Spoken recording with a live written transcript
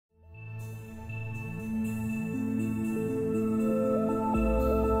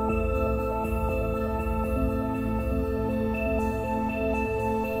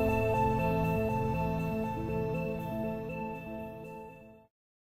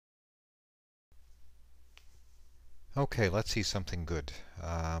Okay, let's see something good.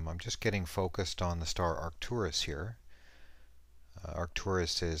 I'm just getting focused on the star Arcturus here.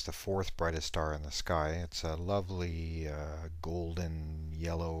 Arcturus is the fourth brightest star in the sky. It's a lovely golden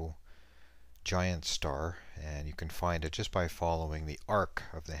yellow giant star, and you can find it just by following the arc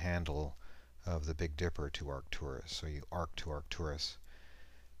of the handle of the Big Dipper to Arcturus. So you arc to Arcturus.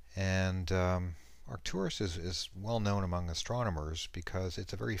 And Arcturus is well known among astronomers because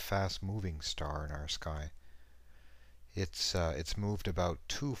it's a very fast moving star in our sky. It's moved about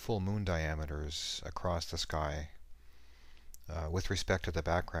 2 full moon diameters across the sky with respect to the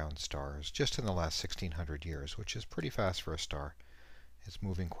background stars just in the last 1600 years, which is pretty fast for a star. It's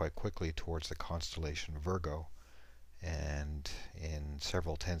moving quite quickly towards the constellation Virgo, and in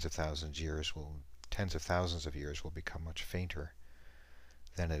several tens of thousands of years will become much fainter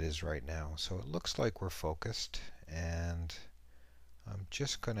than it is right now. So it looks like we're focused, and I'm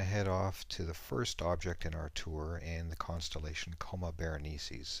just going to head off to the first object in our tour in the constellation Coma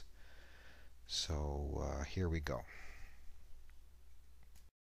Berenices. So here we go.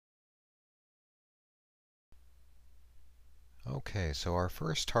 Okay, so our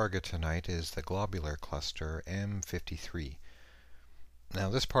first target tonight is the globular cluster M53. Now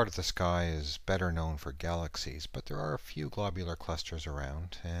this part of the sky is better known for galaxies, but there are a few globular clusters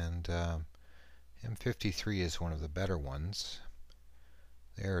around, and M53 is one of the better ones.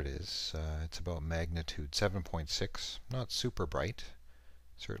 There it is. It's about magnitude 7.6, not super bright,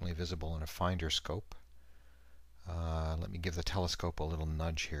 certainly visible in a finder scope. Let me give the telescope a little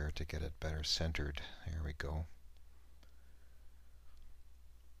nudge here to get it better centered. There we go.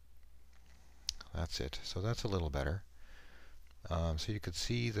 That's it. So that's a little better. So you could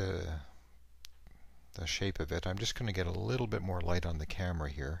see the shape of it. I'm just going to get a little bit more light on the camera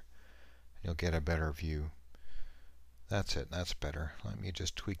here. You'll get a better view. That's it. That's better. Let me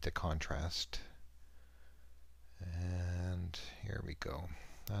just tweak the contrast. And here we go.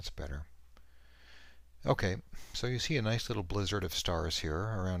 That's better. Okay, so you see a nice little blizzard of stars here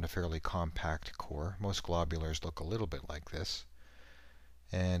around a fairly compact core. Most globulars look a little bit like this.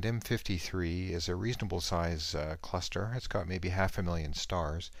 And M53 is a reasonable size cluster. It's got maybe 500,000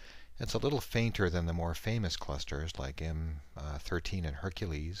 stars. It's a little fainter than the more famous clusters like M13 in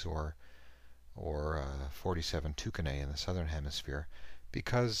Hercules or 47 Tucanae in the southern hemisphere,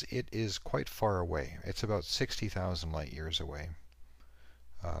 because it is quite far away. It's about 60,000 light years away,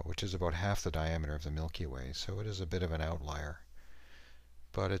 which is about half the diameter of the Milky Way, so it is a bit of an outlier.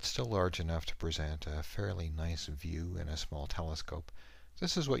 But it's still large enough to present a fairly nice view in a small telescope.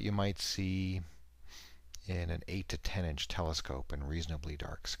 This is what you might see in an 8 to 10 inch telescope in reasonably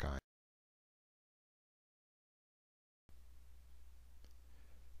dark sky.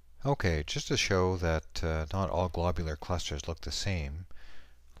 Okay, just to show that not all globular clusters look the same,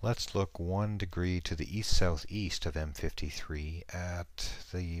 let's look 1 degree to the east-southeast of M53 at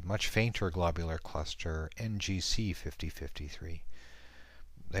the much fainter globular cluster NGC 5053.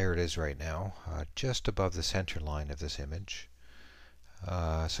 There it is right now, just above the center line of this image.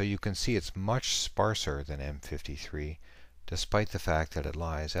 So you can see it's much sparser than M53, despite the fact that it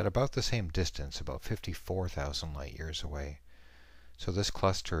lies at about the same distance, about 54,000 light years away. So this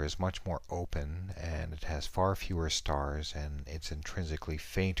cluster is much more open, and it has far fewer stars, and it's intrinsically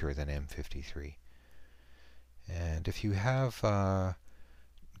fainter than M53. And if you have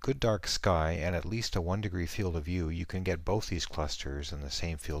good dark sky and at least a 1 degree field of view, you can get both these clusters in the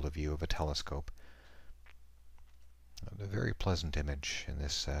same field of view of a telescope. A very pleasant image in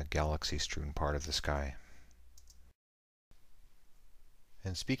this galaxy-strewn part of the sky.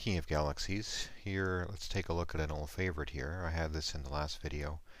 And speaking of galaxies, here let's take a look at an old favorite here. I had this in the last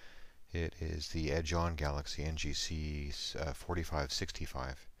video. It is the Edge-On galaxy, NGC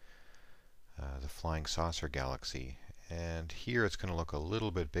 4565, the flying saucer galaxy. And here it's going to look a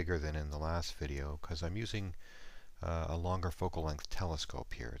little bit bigger than in the last video because I'm using a longer focal length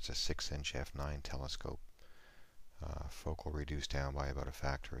telescope here. It's a 6-inch f9 telescope. Focal reduced down by about a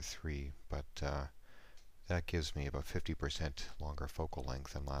factor of 3, but that gives me about 50% longer focal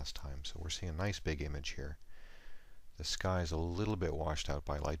length than last time. So we're seeing a nice big image here. The sky is a little bit washed out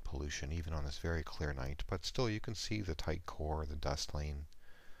by light pollution, even on this very clear night, but still you can see the tight core, the dust lane,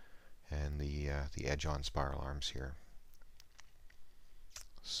 and the edge-on spiral arms here.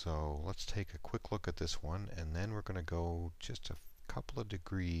 So let's take a quick look at this one, and then we're going to go just a couple of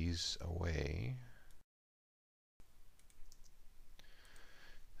degrees away.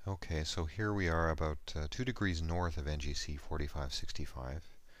 Okay, so here we are about 2 degrees north of NGC 4565,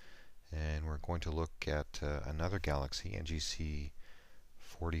 and we're going to look at another galaxy, NGC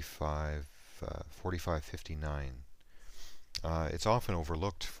 4559. It's often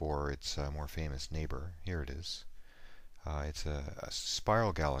overlooked for its more famous neighbor. Here it is. It's a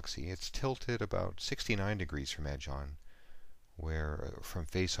spiral galaxy. It's tilted about 69 degrees from edge on, from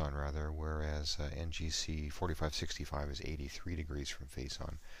face on rather, whereas NGC 4565 is 83 degrees from face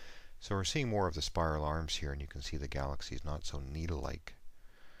on. So we're seeing more of the spiral arms here, and you can see the galaxy is not so needle-like.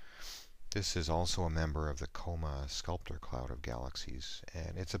 This is also a member of the Coma Sculptor cloud of galaxies,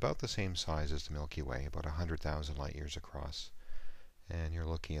 and it's about the same size as the Milky Way, about 100,000 light years across. And you're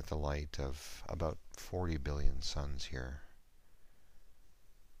looking at the light of about 40 billion suns here.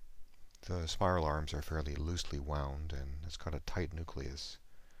 The spiral arms are fairly loosely wound, and it's got a tight nucleus.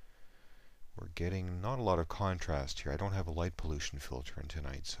 We're getting not a lot of contrast here. I don't have a light pollution filter in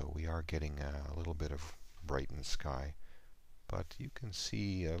tonight, so we are getting a little bit of brightened sky. But you can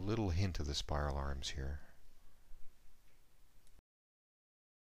see a little hint of the spiral arms here.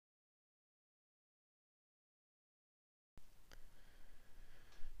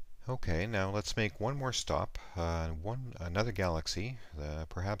 Okay, now let's make one more stop. Another galaxy,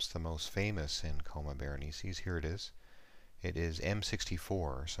 perhaps the most famous in Coma Berenices. Here it is. It is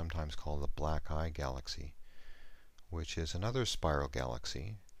M64, sometimes called the Black Eye Galaxy, which is another spiral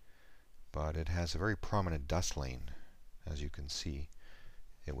galaxy, but it has a very prominent dust lane, as you can see.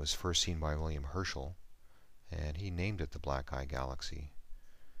 It was first seen by William Herschel, and he named it the Black Eye Galaxy,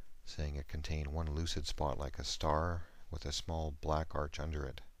 saying it contained one lucid spot like a star with a small black arch under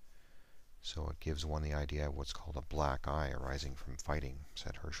it. So it gives one the idea of what's called a black eye arising from fighting,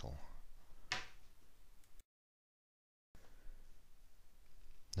 said Herschel.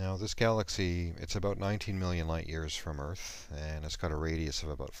 Now this galaxy, it's about 19 million light years from Earth, and it's got a radius of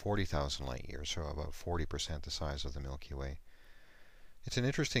about 40,000 light years, so about 40% the size of the Milky Way. It's an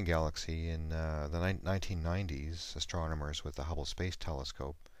interesting galaxy. In the 1990s, astronomers with the Hubble Space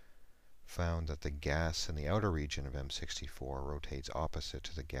Telescope found that the gas in the outer region of M64 rotates opposite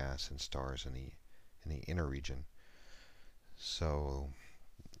to the gas in stars in the inner region. So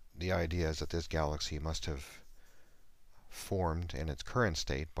the idea is that this galaxy must have formed in its current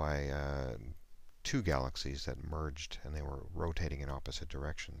state by two galaxies that merged, and they were rotating in opposite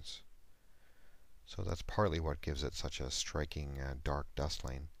directions. So that's partly what gives it such a striking dark dust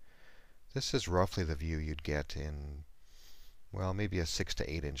lane. This is roughly the view you'd get in, well, maybe a 6 to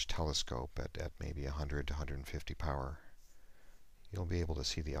 8 inch telescope at maybe 100 to 150 power. You'll be able to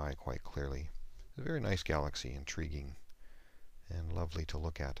see the eye quite clearly. It's a very nice galaxy, intriguing and lovely to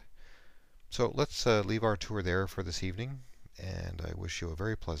look at. So let's leave our tour there for this evening, and I wish you a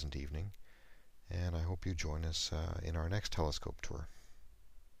very pleasant evening, and I hope you join us in our next telescope tour.